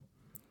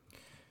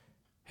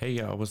Hey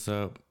y'all, what's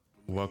up?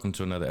 Welcome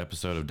to another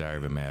episode of Diary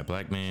of a Mad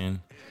Black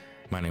Man.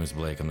 My name is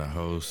Blake. I'm the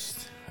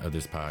host of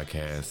this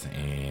podcast,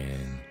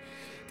 and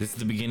this is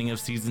the beginning of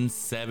season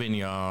 7,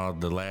 y'all.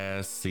 The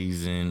last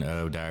season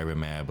of Diary of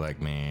a Mad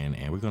Black Man,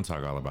 and we're gonna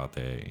talk all about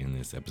that in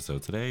this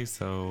episode today.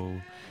 So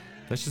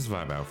let's just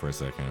vibe out for a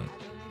second.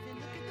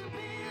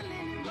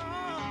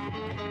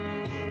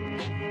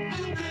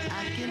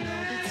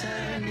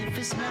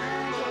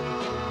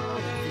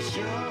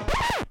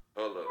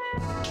 Hold up.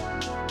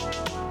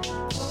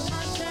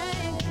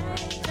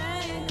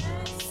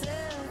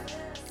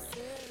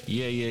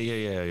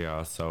 Yeah,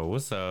 y'all. So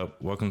what's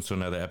up? Welcome to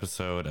another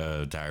episode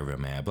of Diary of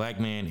a Mad Black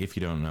Man. If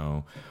you don't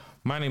know,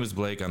 my name is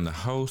Blake. I'm the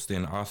host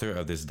and author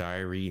of this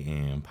diary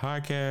and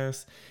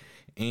podcast.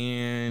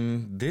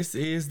 And this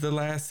is the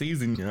last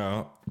season,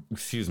 y'all.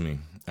 Excuse me.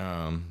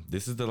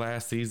 This is the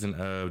last season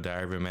of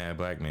Diary of a Mad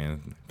Black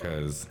Man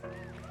because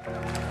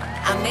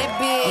I'm that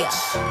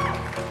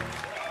bitch.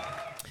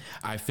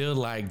 I feel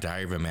like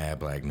Diary of a Mad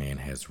Black Man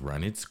has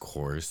run its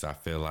course. I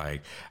feel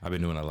like I've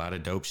been doing a lot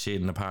of dope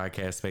shit in the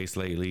podcast space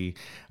lately.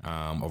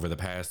 Over the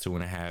past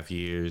 2.5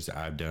 years,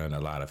 I've done a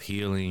lot of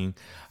healing.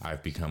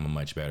 I've become a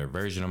much better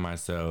version of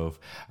myself.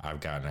 I've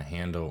gotten a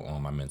handle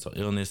on my mental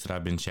illness that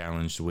I've been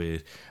challenged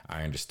with.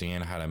 I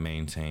understand how to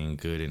maintain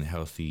good and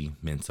healthy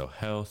mental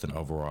health and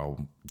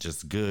overall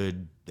just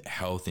good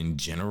health in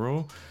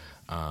general.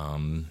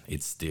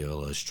 It's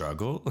still a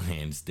struggle,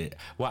 and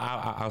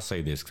I'll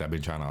say this because I've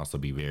been trying to also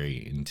be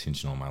very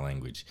intentional in my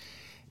language.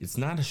 It's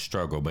not a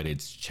struggle, but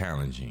it's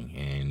challenging,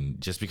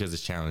 and just because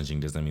it's challenging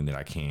doesn't mean that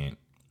I can't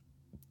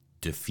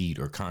defeat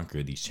or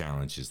conquer these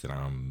challenges that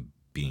I'm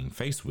being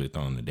faced with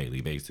on a daily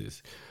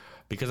basis.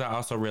 Because I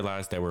also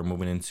realized that we're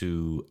moving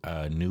into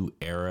a new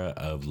era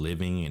of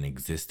living and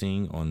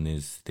existing on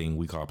this thing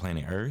we call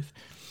planet Earth.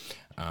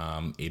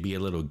 It'd be a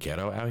little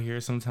ghetto out here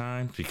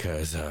sometimes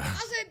because I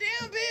said,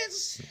 damn,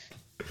 bitch.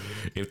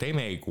 If they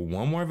make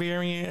one more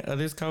variant of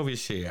this COVID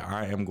shit,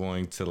 I am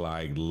going to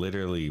like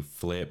literally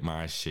flip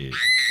my shit.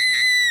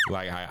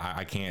 Like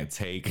I can't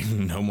take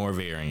no more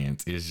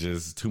variants. It's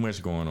just too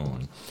much going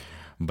on.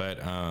 But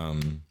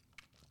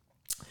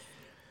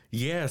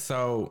yeah,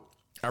 so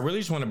I really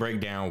just want to break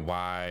down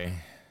why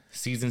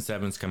season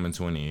 7's coming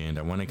to an end.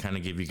 I want to kind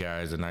of give you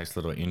guys a nice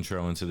little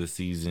intro into the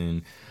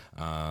season,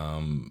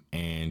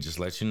 and just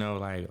let you know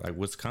like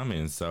what's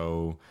coming.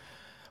 So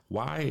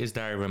why is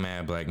Diary of a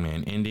Mad Black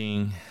Man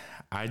ending?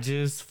 I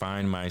just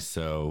find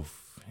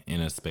myself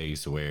in a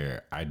space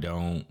where I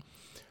don't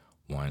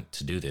want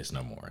to do this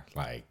no more.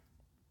 Like,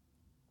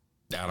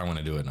 I don't want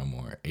to do it no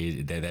more.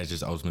 That's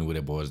just ultimately what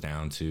it boils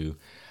down to.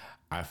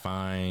 I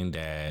find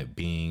that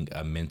being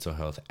a mental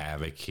health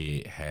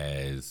advocate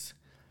has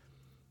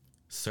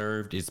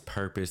served its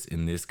purpose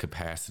in this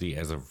capacity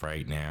as of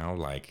right now.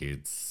 Like,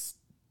 it's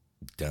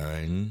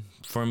done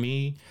for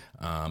me.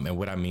 And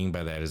what I mean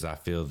by that is I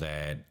feel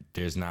that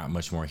there's not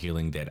much more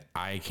healing that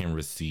I can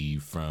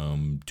receive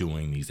from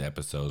doing these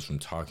episodes, from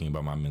talking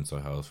about my mental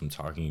health, from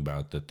talking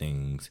about the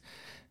things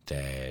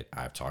that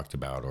I've talked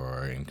about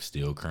or am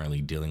still currently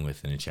dealing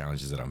with and the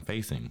challenges that I'm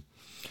facing.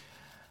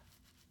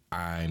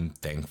 I'm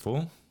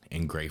thankful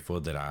and grateful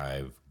that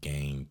I've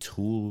gained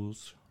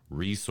tools,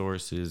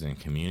 resources, and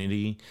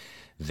community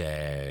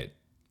that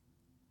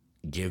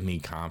give me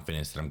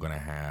confidence that I'm going to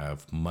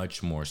have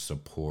much more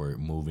support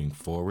moving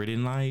forward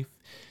in life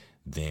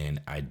than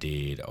I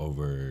did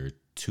over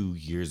 2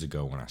 years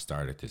ago when I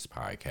started this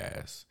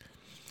podcast.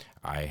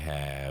 I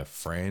have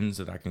friends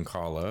that I can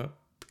call up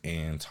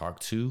and talk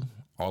to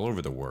all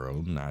over the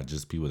world, not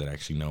just people that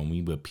actually know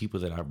me, but people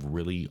that I've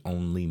really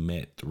only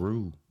met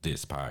through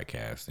this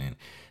podcast. And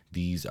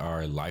these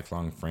are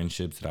lifelong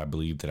friendships that I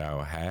believe that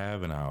I'll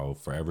have and I'll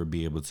forever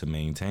be able to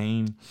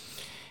maintain.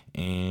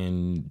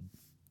 And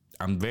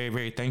I'm very,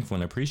 very thankful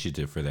and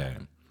appreciative for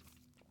that.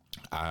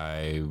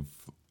 I've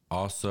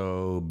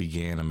also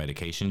began a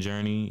medication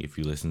journey. If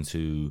you listen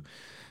to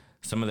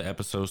some of the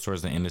episodes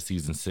towards the end of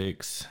season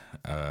 6,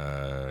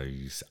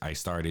 I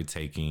started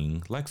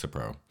taking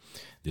Lexapro.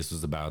 This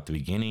was about the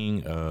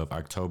beginning of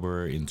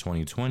October in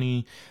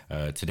 2020.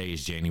 Today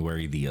is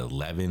January the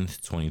 11th,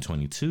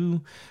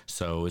 2022.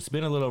 So it's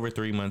been a little over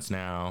 3 months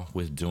now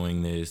with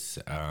doing this.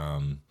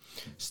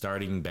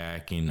 Starting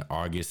back in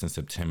August and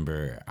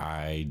September,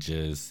 I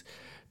just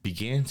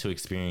began to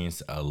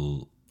experience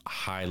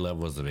high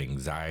levels of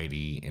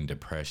anxiety and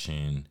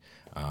depression.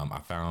 I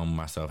found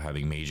myself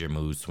having major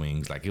mood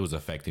swings. Like, it was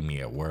affecting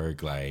me at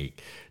work.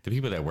 Like, the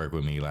people that work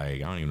with me, like, I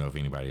don't even know if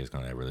anybody is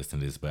going to ever listen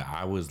to this, but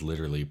I was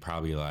literally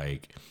probably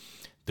like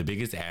the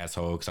biggest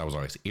asshole because I was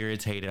always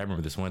irritated. I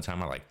remember this one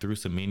time I like threw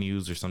some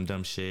menus or some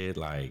dumb shit,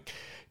 like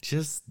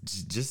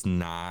just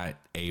not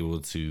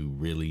able to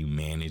really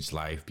manage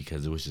life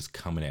because it was just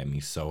coming at me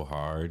so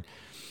hard.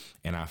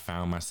 And I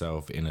found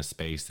myself in a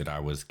space that I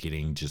was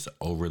getting just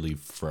overly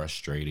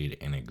frustrated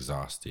and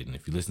exhausted. And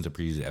if you listen to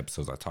previous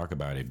episodes, I talk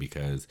about it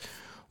because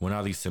when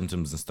all these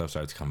symptoms and stuff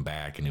started to come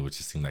back and it would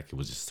just seem like it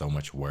was just so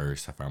much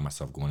worse, I found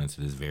myself going into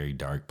this very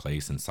dark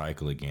place and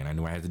cycle again. I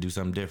knew I had to do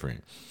something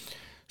different.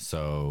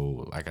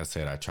 So, like I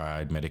said, I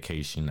tried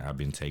medication. I've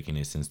been taking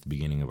it since the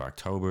beginning of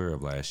October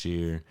of last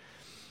year,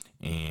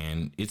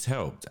 and it's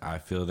helped. I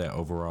feel that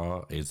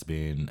overall it's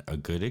been a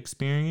good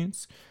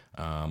experience.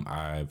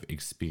 I've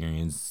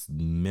experienced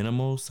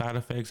minimal side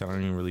effects. I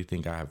don't even really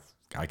think I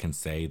can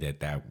say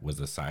that was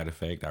a side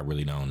effect. I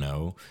really don't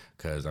know,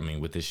 because I mean,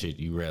 with this shit,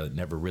 you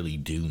never really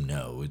do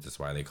know. That's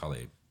why they call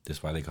it.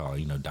 That's why they call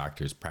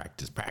doctors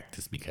practice,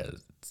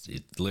 because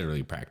it's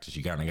literally practice.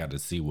 You kind of got to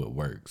see what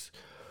works.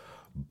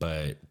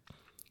 But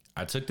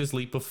I took this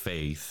leap of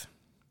faith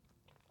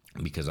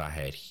because I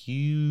had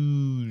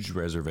huge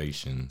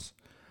reservations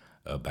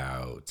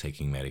about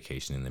taking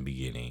medication in the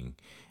beginning.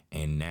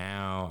 And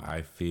now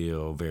I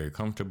feel very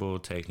comfortable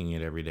taking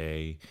it every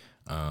day.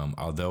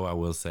 Although I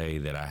will say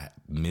that I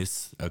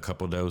missed a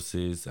couple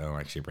doses. I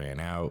actually ran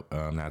out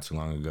not too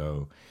long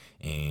ago.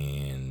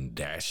 And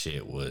that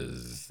shit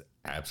was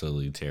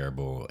absolutely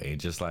terrible. And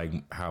just like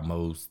how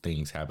most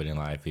things happen in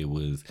life, it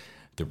was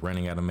the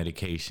running out of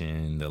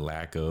medication, the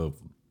lack of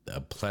a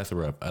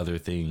plethora of other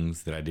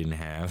things that I didn't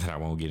have that I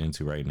won't get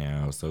into right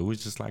now. So it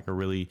was just like a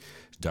really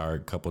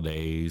dark couple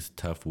days,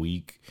 tough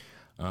week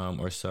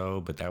or so.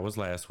 But that was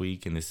last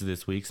week, and this is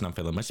this week's, and I'm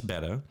feeling much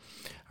better.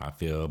 I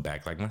feel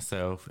back like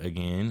myself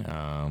again,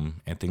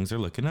 and things are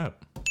looking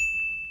up.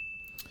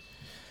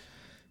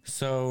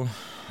 So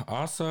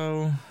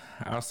also,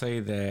 I'll say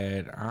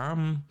that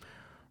I'm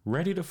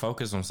ready to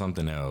focus on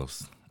something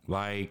else.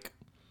 Like,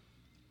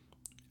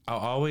 I'll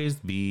always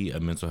be a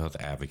mental health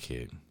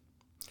advocate.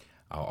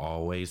 I'll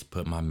always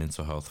put my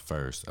mental health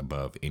first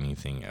above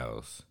anything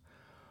else.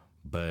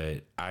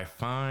 But I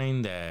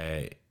find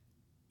that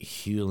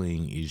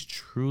healing is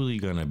truly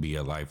going to be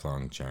a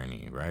lifelong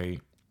journey, right?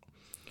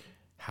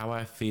 How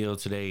I feel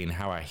today and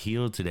how I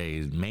heal today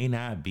may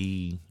not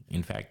be,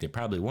 in fact, it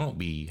probably won't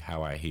be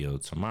how I heal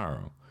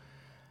tomorrow.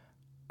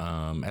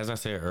 As I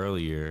said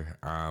earlier,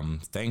 I'm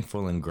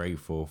thankful and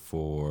grateful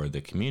for the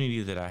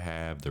community that I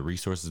have, the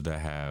resources that I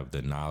have,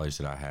 the knowledge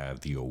that I have,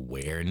 the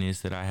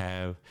awareness that I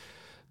have,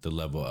 the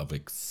level of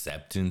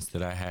acceptance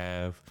that I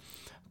have.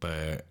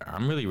 But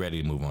I'm really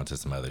ready to move on to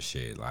some other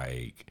shit.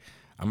 Like,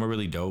 I'm a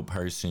really dope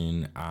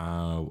person.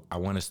 I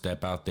want to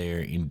step out there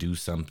and do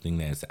something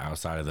that's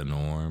outside of the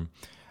norm.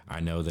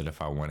 I know that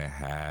if I want to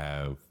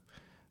have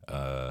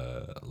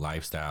a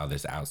lifestyle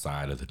that's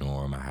outside of the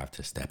norm, I have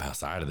to step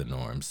outside of the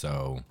norm.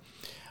 So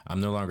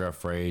I'm no longer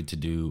afraid to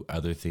do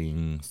other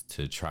things,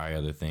 to try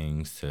other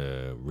things,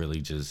 to really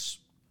just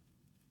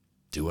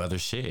do other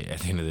shit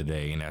at the end of the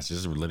day. And that's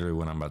just literally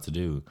what I'm about to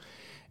do.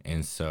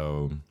 And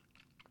so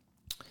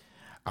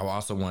I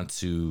also want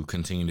to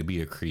continue to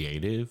be a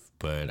creative,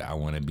 but I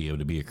want to be able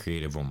to be a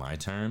creative on my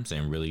terms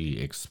and really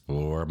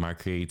explore my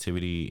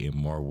creativity in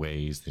more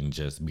ways than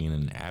just being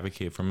an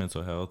advocate for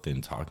mental health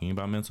and talking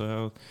about mental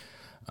health.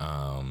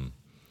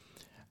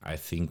 I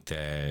think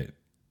that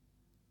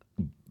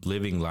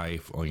living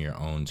life on your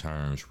own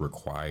terms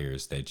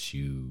requires that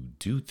you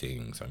do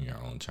things on your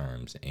own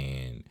terms.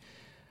 And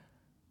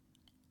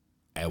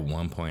at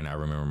one point, I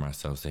remember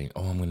myself saying,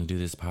 I'm going to do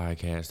this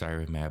podcast,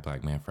 Diary of a Mad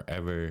Black Man,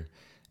 forever.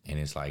 And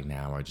it's like,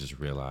 now I just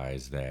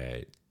realized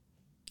that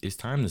it's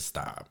time to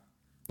stop.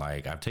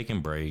 Like, I've taken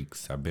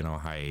breaks. I've been on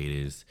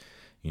hiatus,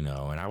 and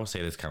I would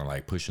say that's kind of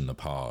like pushing the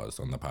pause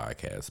on the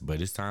podcast.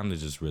 But it's time to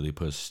just really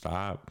push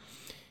stop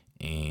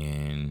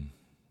and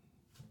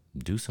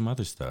do some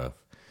other stuff.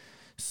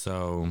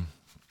 So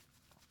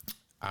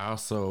I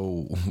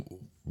also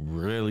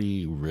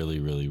really, really,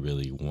 really,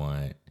 really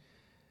want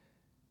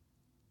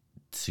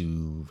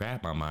to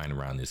wrap my mind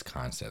around this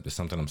concept. It's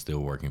something I'm still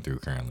working through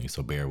currently,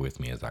 so bear with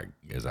me as I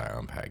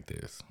unpack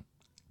this.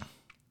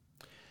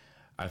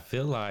 I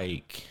feel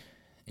like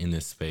in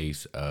the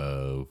space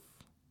of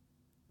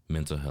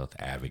mental health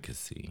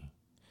advocacy,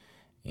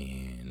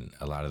 and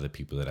a lot of the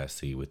people that I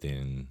see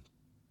within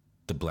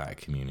the Black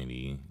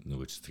community,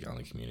 which is the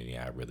only community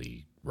I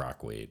really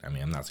rock with. I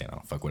mean, I'm not saying I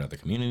don't fuck with other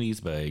communities,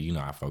 but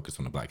I focus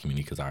on the Black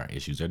community because our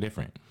issues are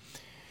different.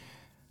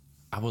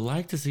 I would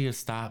like to see us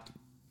stop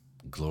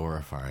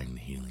glorifying the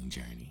healing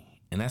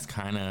journey. And that's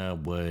kind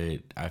of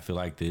what I feel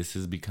like this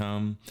has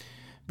become,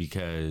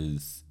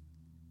 because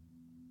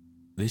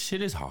this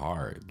shit is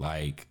hard.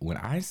 Like, when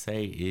I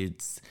say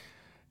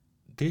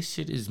this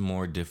shit is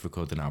more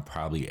difficult than I'll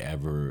probably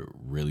ever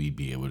really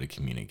be able to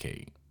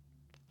communicate.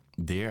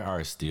 There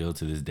are still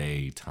to this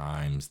day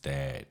times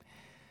that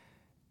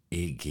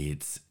it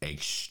gets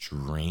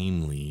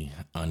extremely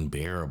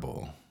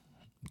unbearable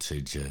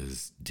to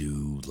just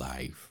do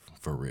life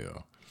for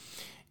real.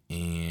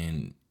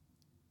 And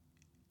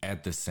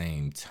at the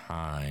same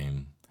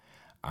time,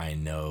 I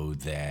know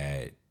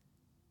that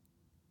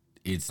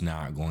it's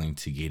not going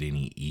to get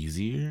any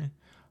easier,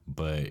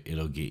 but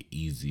it'll get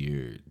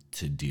easier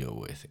to deal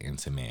with and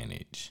to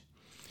manage.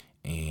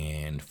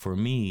 And for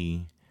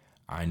me,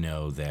 I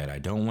know that I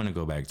don't want to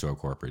go back to a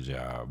corporate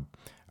job.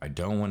 I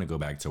don't want to go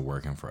back to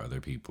working for other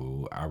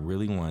people. I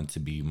really want to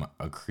be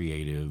a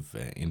creative,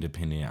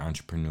 independent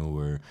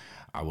entrepreneur.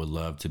 I would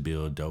love to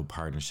build dope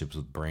partnerships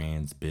with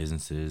brands,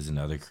 businesses, and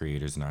other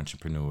creators and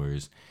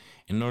entrepreneurs.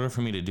 In order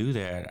for me to do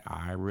that,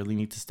 I really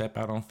need to step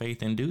out on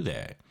faith and do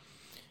that.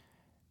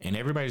 And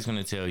everybody's going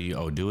to tell you,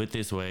 oh, do it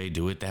this way,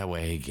 do it that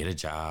way, get a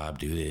job,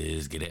 do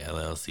this, get an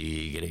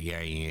LLC, get a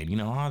EIN, you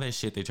know, all that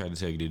shit they try to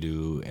tell you to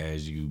do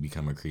as you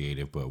become a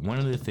creative. But one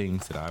of the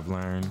things that I've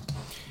learned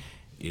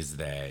is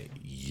that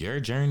your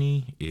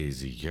journey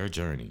is your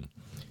journey.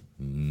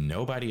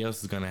 Nobody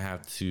else is going to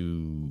have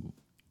to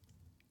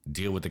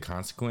deal with the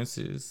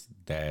consequences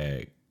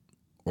that,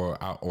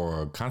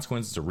 or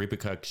consequences or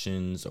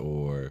repercussions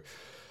or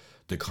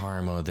the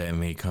karma that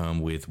may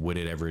come with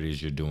whatever it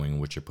is you're doing,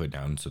 what you're putting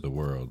out into the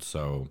world.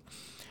 So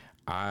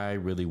I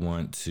really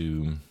want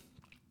to,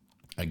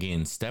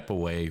 again, step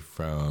away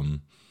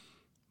from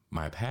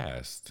my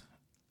past.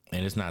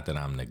 And it's not that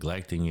I'm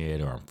neglecting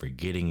it or I'm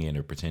forgetting it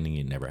or pretending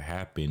it never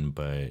happened,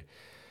 but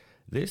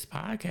this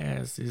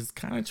podcast is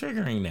kind of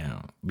triggering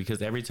now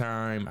because every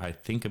time I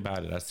think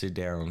about it, I sit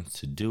down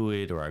to do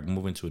it, or I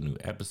move into a new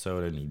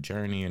episode, a new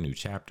journey, a new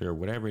chapter,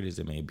 whatever it is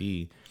it may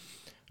be,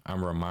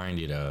 I'm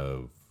reminded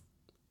of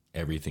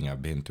everything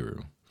I've been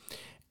through.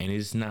 And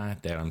it's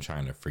not that I'm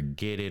trying to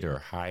forget it or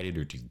hide it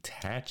or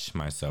detach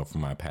myself from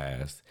my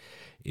past.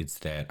 It's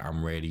that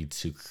I'm ready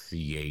to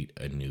create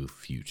a new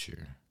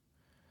future.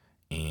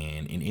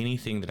 And in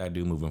anything that I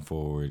do moving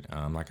forward,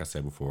 like I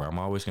said before, I'm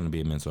always going to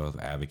be a mental health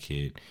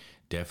advocate.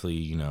 Definitely,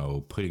 you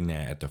know, putting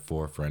that at the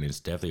forefront is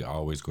definitely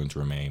always going to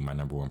remain my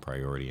number one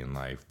priority in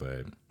life.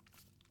 But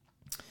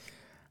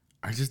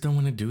I just don't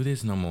want to do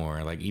this no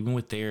more. Like, even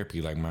with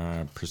therapy, like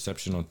my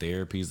perception on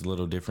therapy is a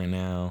little different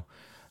now.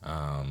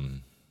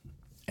 And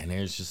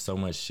there's just so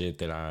much shit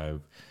that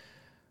I've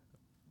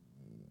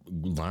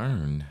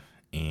learned,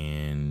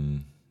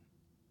 and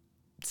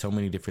so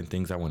many different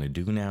things I want to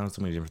do now,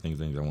 so many different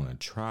things I want to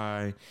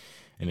try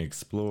and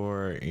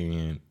explore.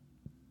 And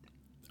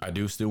I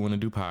do still want to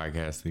do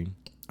podcasting.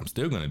 I'm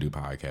still going to do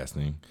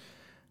podcasting,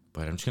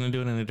 but I'm just going to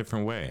do it in a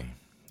different way.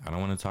 I don't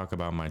want to talk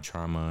about my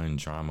trauma and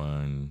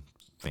drama and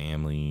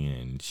family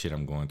and shit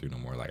I'm going through no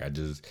more. Like, I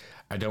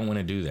don't want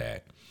to do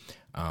that.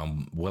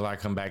 Will I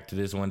come back to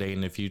this one day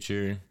in the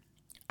future?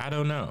 I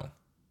don't know.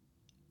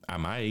 I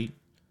might.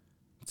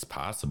 It's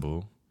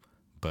possible.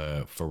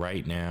 But for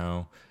right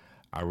now,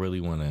 I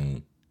really want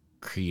to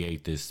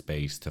create this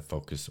space to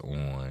focus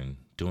on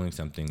doing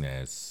something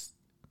that's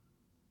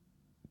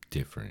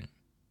different.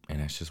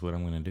 And that's just what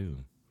I'm going to do.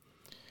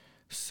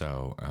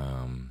 So,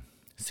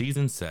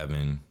 season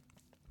 7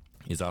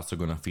 is also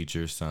going to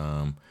feature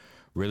some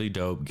really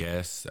dope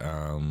guests.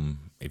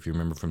 If you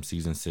remember from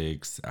season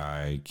 6,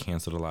 I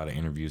canceled a lot of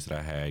interviews that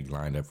I had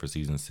lined up for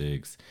season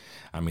 6.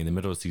 I mean, the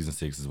middle of season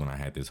 6 is when I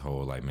had this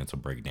whole like mental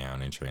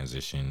breakdown and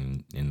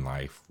transition in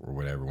life or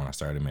whatever, when I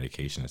started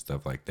medication and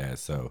stuff like that.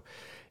 So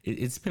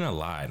it's been a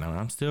lot, and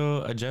I'm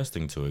still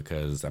adjusting to it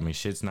because, I mean,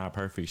 shit's not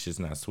perfect, shit's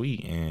not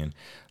sweet. And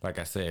like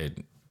I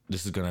said,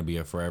 this is going to be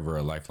a forever,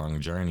 a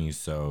lifelong journey.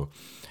 So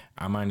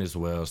I might as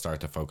well start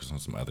to focus on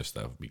some other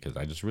stuff because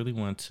I just really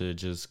want to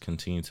just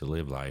continue to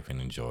live life and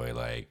enjoy.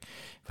 Like,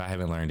 if I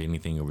haven't learned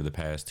anything over the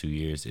past 2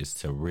 years, it's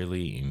to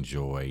really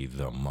enjoy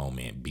the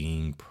moment,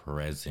 being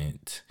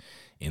present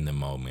in the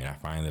moment. I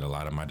find that a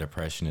lot of my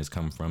depression has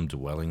come from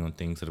dwelling on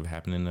things that have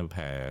happened in the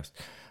past.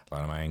 A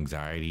lot of my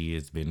anxiety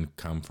has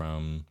come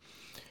from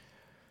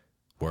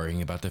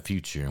worrying about the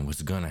future and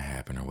what's gonna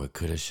happen or what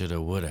coulda,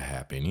 shoulda, woulda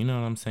happened. You know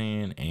what I'm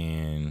saying?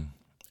 And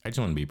I just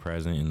want to be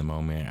present in the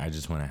moment. I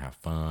just want to have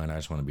fun. I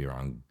just want to be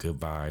around good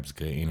vibes,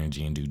 good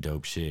energy, and do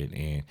dope shit.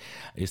 And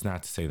it's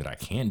not to say that I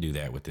can't do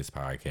that with this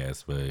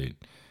podcast, but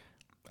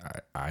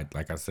I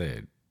like I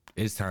said,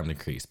 it's time to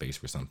create space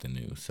for something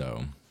new.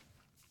 So,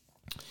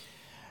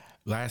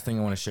 last thing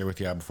I want to share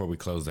with y'all before we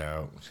close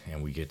out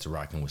and we get to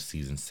rocking with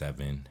season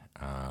 7.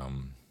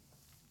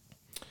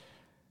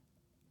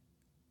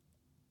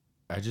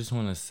 I just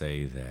want to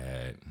say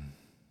that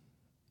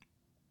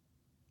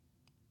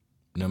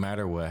no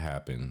matter what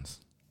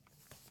happens,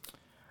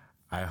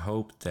 I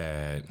hope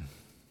that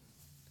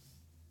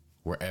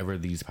wherever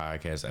these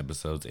podcast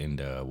episodes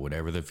end up,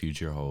 whatever the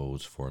future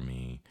holds for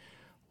me,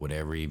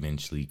 whatever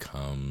eventually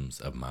comes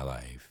of my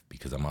life,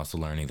 because I'm also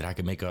learning that I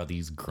can make all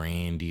these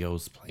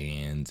grandiose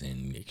plans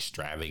and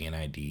extravagant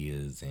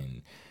ideas,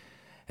 and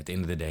at the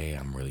end of the day,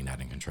 I'm really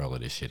not in control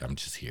of this shit. I'm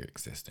just here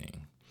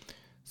existing.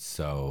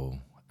 So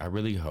I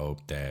really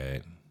hope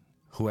that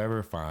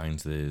whoever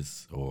finds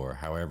this, or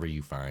however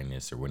you find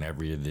this, or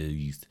whenever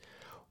these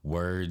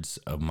words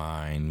of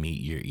mine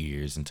meet your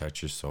ears and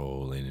touch your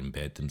soul and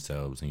embed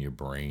themselves in your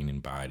brain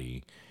and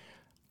body,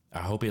 I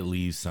hope it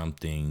leaves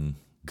something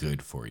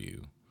good for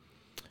you.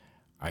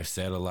 I've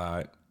said a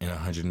lot in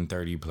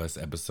 130 plus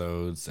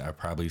episodes. I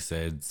probably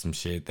said some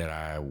shit that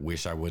I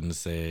wish I wouldn't have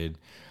said.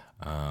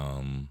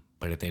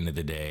 But at the end of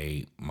the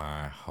day,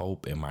 my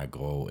hope and my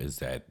goal is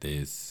that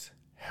this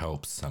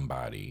helps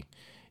somebody.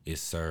 It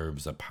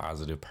serves a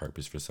positive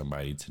purpose for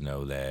somebody to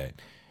know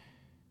that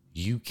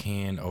you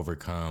can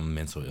overcome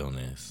mental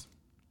illness.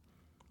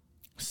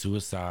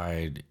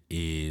 Suicide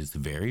is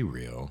very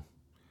real.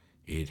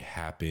 It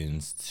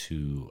happens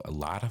to a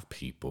lot of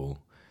people.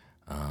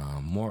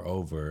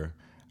 Moreover,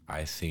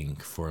 I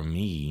think for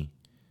me,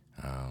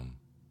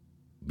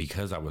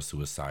 because I was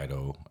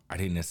suicidal, I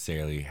didn't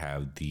necessarily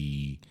have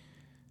the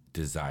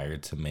desire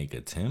to make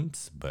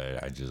attempts,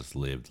 but I just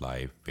lived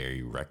life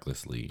very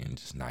recklessly and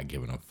just not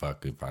giving a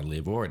fuck if I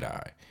live or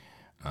die.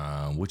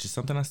 Which is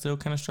something I still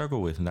kind of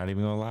struggle with, not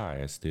even gonna lie.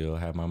 I still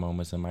have my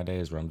moments in my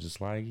days where I'm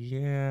just like,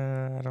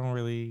 yeah, I don't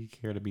really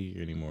care to be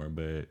here anymore.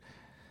 But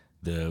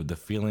the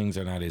feelings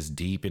are not as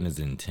deep and as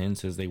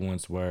intense as they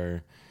once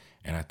were.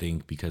 And I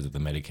think because of the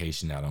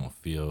medication, I don't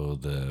feel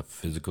the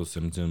physical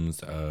symptoms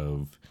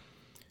of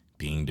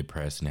being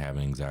depressed and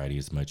having anxiety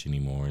as much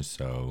anymore.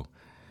 So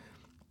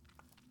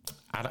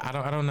I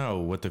don't know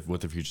what the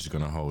future is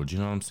gonna hold. You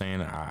know what I'm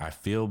saying? I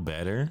feel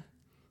better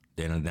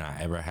than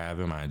I ever have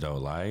in my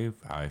adult life.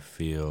 I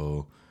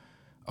feel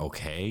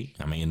okay.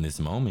 I mean, in this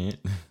moment,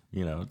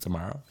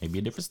 tomorrow may be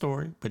a different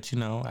story, but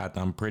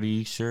I'm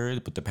pretty sure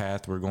with the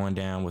path we're going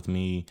down with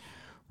me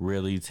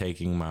really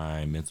taking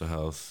my mental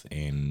health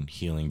and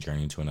healing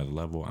journey to another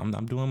level,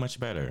 I'm doing much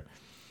better.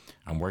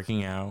 I'm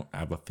working out.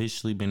 I've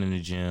officially been in the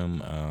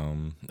gym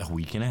a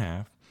week and a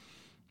half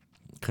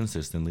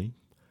consistently.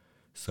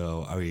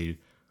 So, I mean,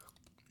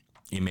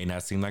 it may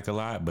not seem like a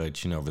lot,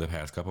 but, over the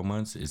past couple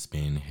months, it's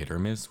been hit or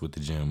miss with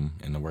the gym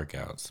and the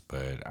workouts.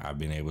 But I've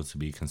been able to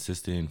be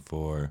consistent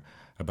for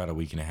about a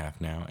week and a half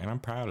now, and I'm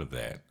proud of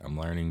that. I'm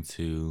learning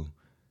to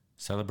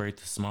celebrate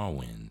the small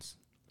wins.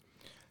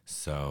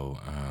 So,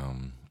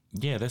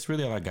 yeah, that's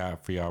really all I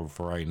got for y'all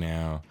for right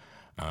now.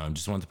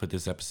 Just wanted to put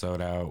this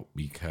episode out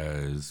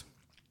because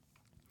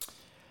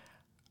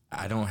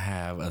I don't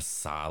have a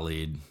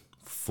solid,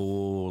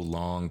 full,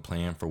 long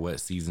plan for what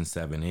season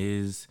 7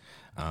 is.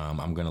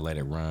 I'm going to let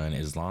it run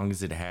as long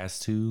as it has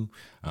to,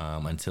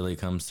 until it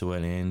comes to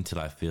an end, till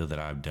I feel that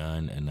I've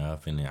done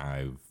enough and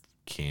I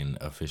can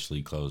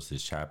officially close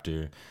this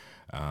chapter.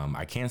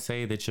 I can't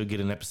say that you'll get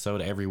an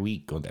episode every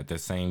week at the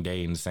same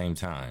day and the same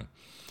time.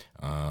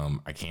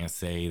 I can't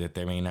say that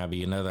there may not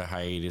be another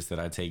hiatus that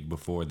I take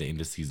before the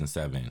end of season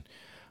 7.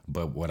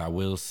 But what I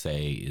will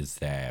say is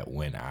that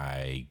when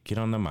I get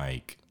on the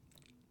mic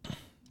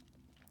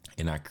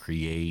and I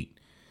create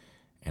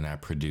and I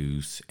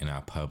produce and I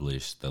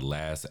publish the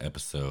last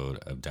episode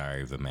of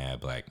Diary of a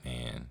Mad Black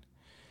Man,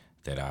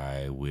 that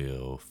I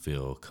will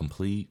feel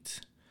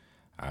complete,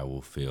 I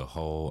will feel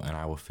whole, and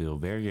I will feel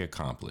very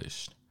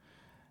accomplished.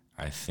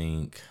 I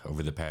think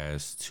over the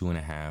past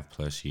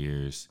 2.5+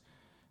 years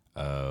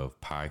of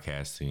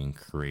podcasting,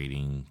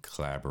 creating,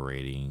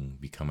 collaborating,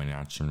 becoming an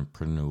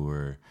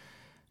entrepreneur,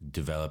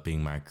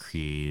 developing my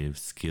creative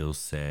skill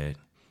set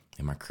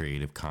and my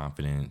creative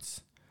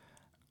confidence,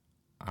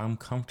 I'm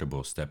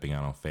comfortable stepping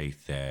out on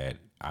faith that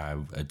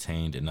I've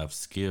attained enough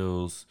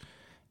skills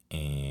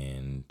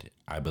and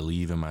I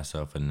believe in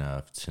myself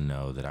enough to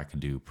know that I can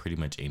do pretty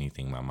much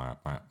anything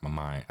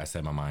I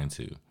set my mind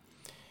to.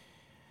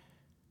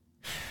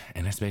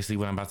 And that's basically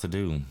what I'm about to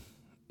do.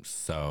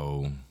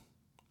 So,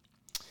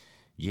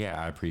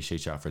 yeah, I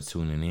appreciate y'all for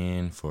tuning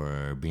in,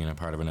 for being a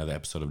part of another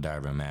episode of Diary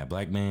of a Mad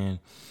Black Man.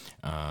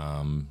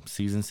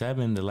 Season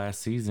 7, the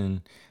last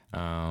season,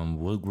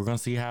 we're going to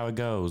see how it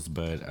goes,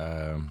 but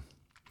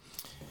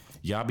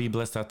y'all be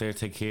blessed out there.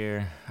 Take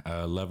care.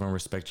 Love and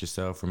respect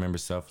yourself. Remember,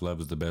 self-love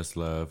is the best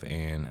love.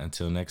 And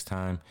until next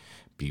time,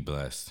 be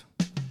blessed.